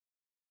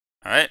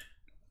All right,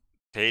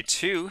 day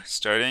 2,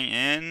 starting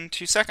in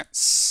 2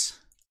 seconds.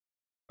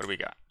 What do we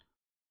got?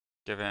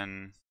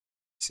 Given,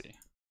 let's see.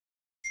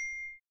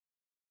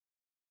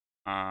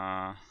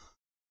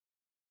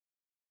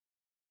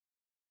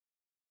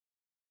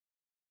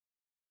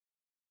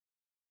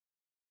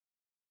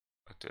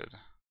 What did?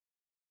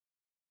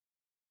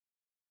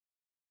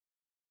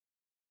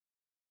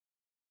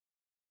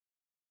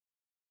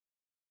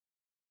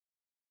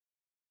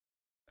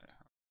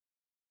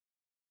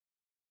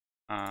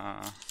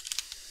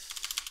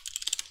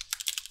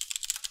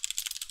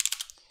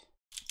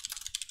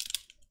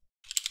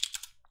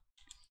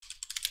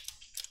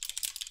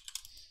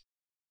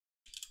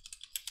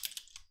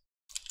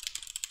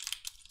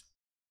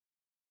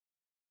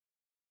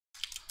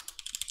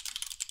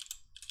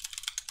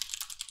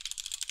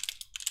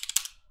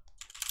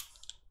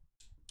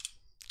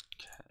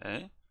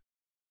 Okay.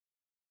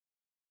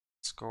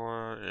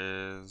 Score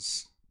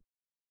is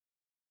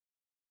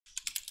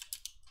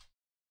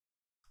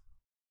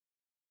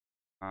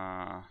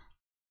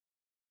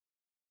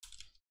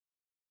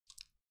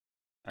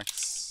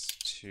x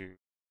to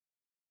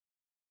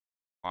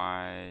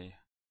y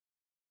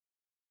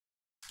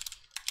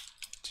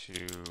to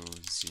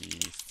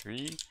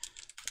z3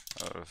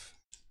 of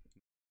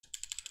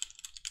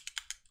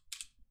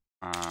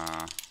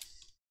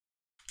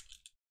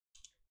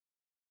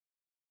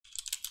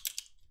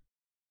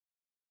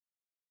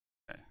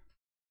okay.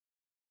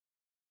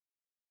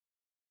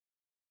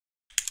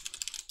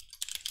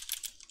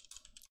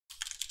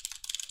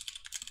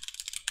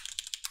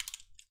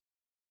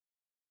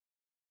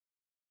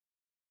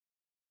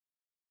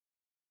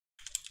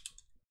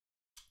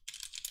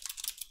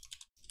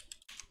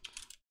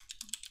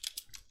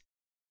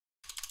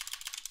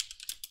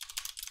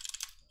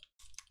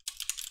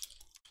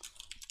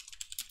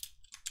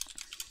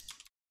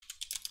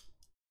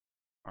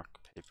 Rock,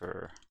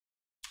 paper,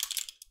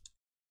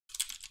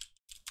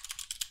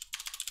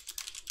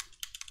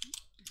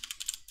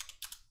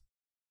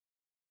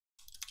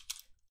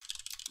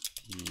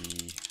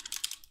 D,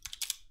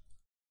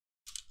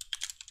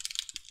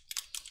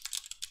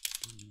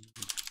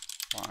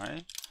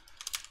 y,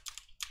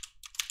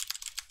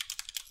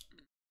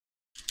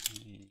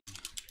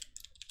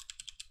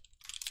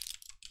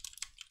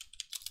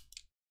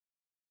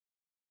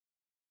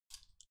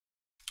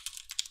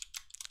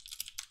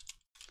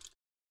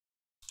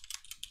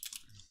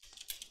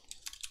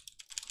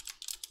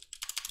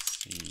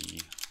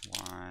 C,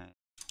 y,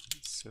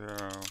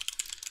 0,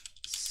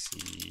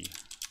 C,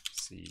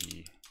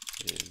 Z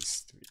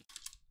is 3.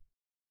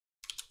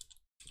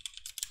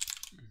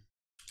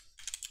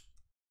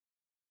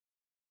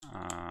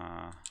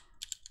 Uh,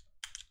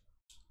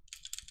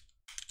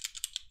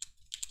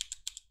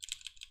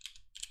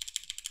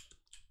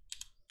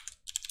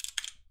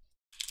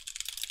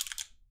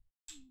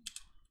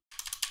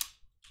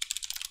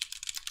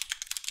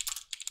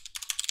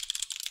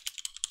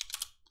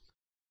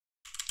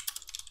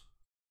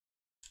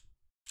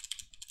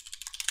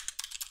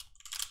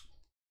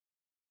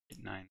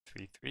 eight, 9,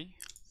 3, 3.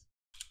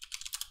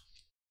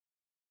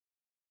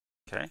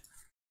 Okay.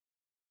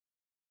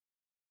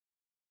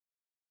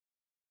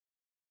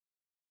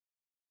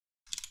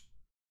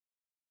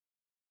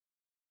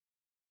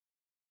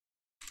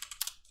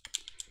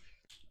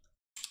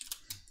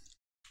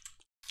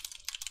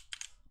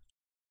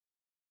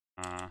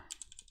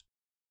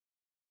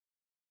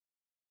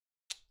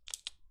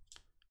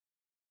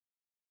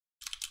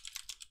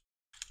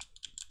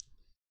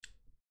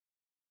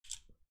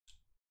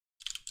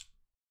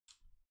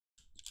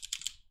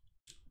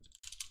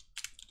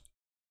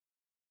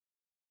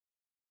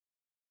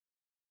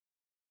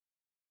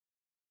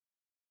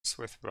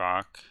 With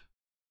rock,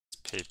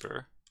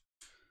 paper.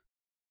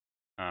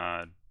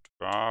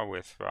 Draw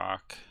with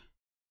rock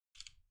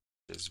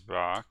is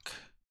rock.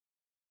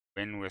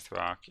 Win with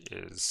rock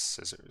is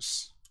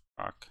scissors.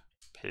 Rock,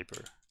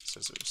 paper,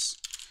 scissors.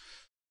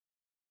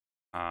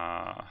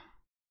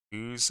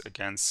 Lose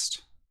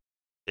against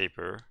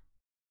paper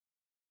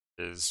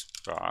is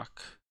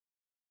rock.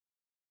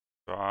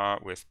 Draw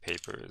with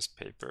paper is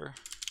paper.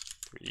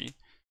 3.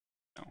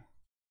 No.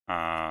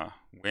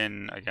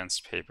 Win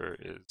against paper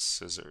is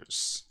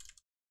scissors.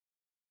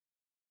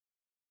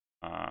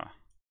 Lose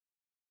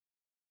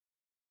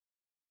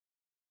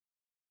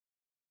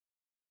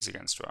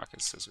against rock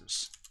is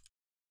scissors.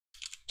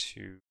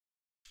 2,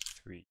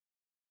 3,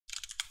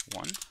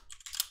 1.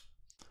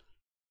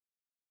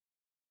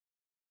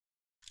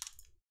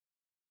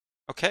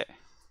 Okay.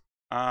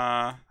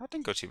 That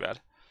didn't go too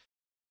bad.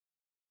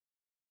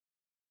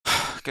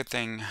 Good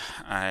thing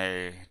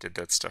I did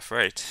that stuff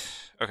right.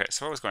 Okay,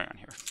 so what was going on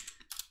here?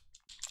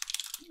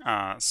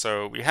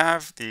 So we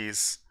have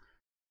these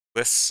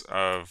lists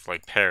of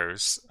like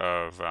pairs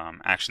of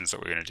actions that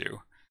we're going to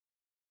do.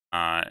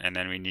 And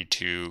then we need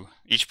to,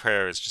 each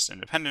pair is just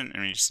independent,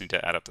 and we just need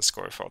to add up the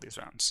score for all these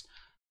rounds.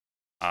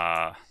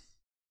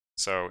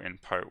 So in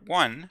part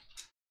 1,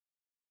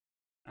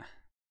 I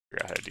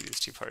forgot how to do these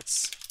 2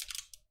 parts.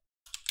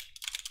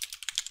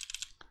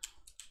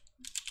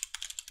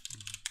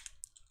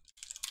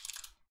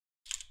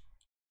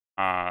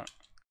 Yeah,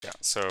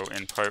 so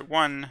in part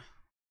 1,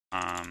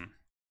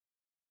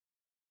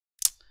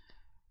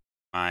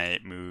 my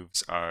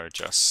moves are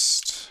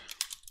just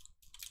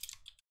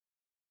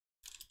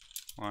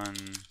 1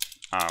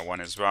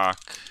 is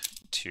rock,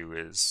 2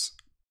 is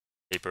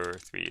paper,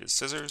 3 is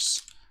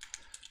scissors.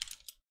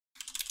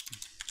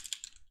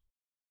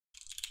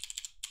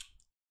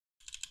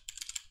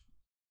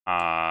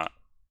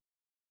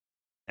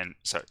 And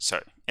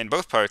sorry. In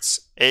both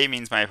parts, A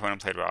means my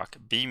opponent played rock,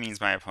 B means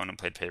my opponent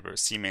played paper,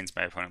 C means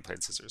my opponent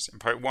played scissors. In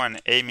part 1,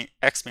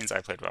 X means I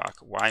played rock,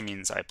 Y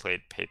means I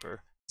played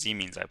paper, Z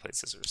means I played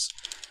scissors.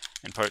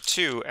 In part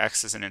 2,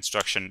 X is an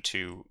instruction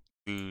to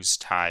lose,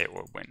 tie,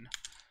 or win.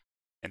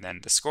 And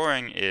then the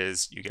scoring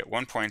is you get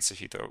 1 point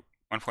if you throw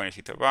 1 point if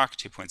you throw rock,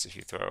 2 points if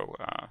you throw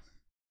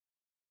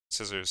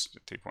scissors,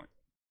 3 point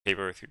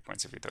paper, 3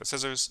 points if you throw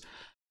scissors.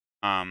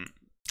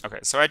 Okay,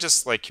 so I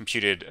just like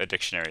computed a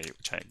dictionary,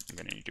 which I'm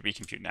going to need to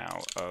recompute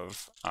now,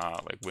 of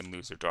like win,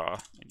 lose, or draw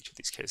in each of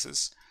these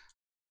cases.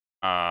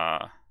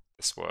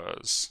 This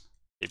was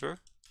paper.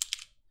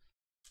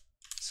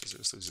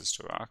 Scissors loses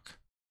to rock.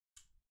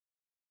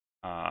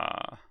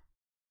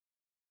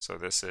 So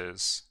this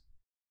is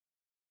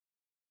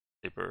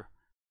paper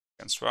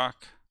against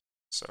rock.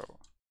 So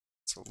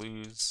it's a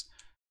lose.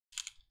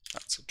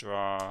 That's a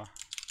draw.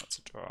 That's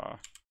a draw.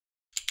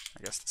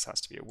 I guess this has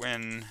to be a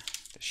win.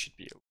 This should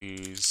be a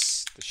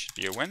lose. This should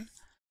be a win.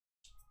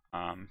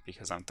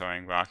 Because I'm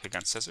throwing rock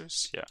against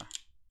scissors. Yeah.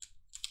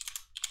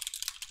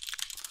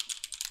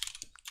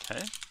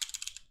 Okay.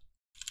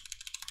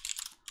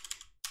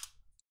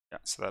 Yeah,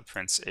 so that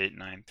prints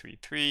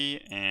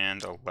 8933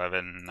 and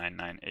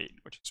 11998,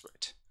 which is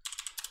right.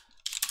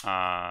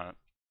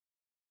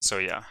 So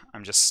yeah,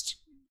 I'm just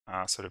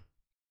sort of,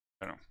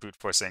 I don't know, brute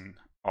forcing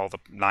all the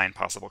 9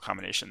 possible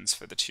combinations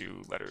for the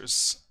 2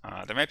 letters.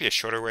 There might be a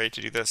shorter way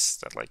to do this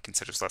that like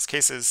considers less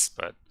cases,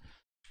 but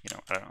you know,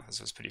 I don't know, this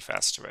was pretty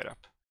fast to write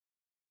up.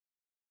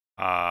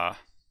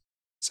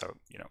 So,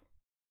 you know,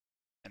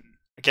 and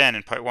again,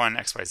 in part 1,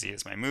 XYZ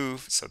is my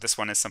move, so this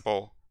one is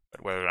simple,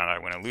 but whether or not I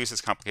win or lose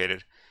is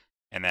complicated.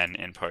 And then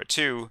in part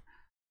 2,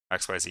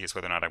 XYZ is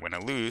whether or not I win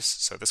or lose,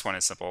 so this one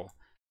is simple,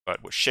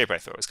 but which shape I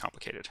throw is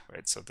complicated,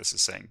 right? So this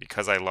is saying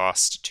because I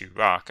lost to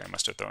rock, I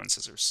must have thrown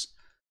scissors.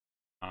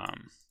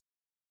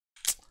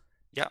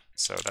 Yeah,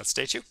 so that's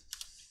day 2.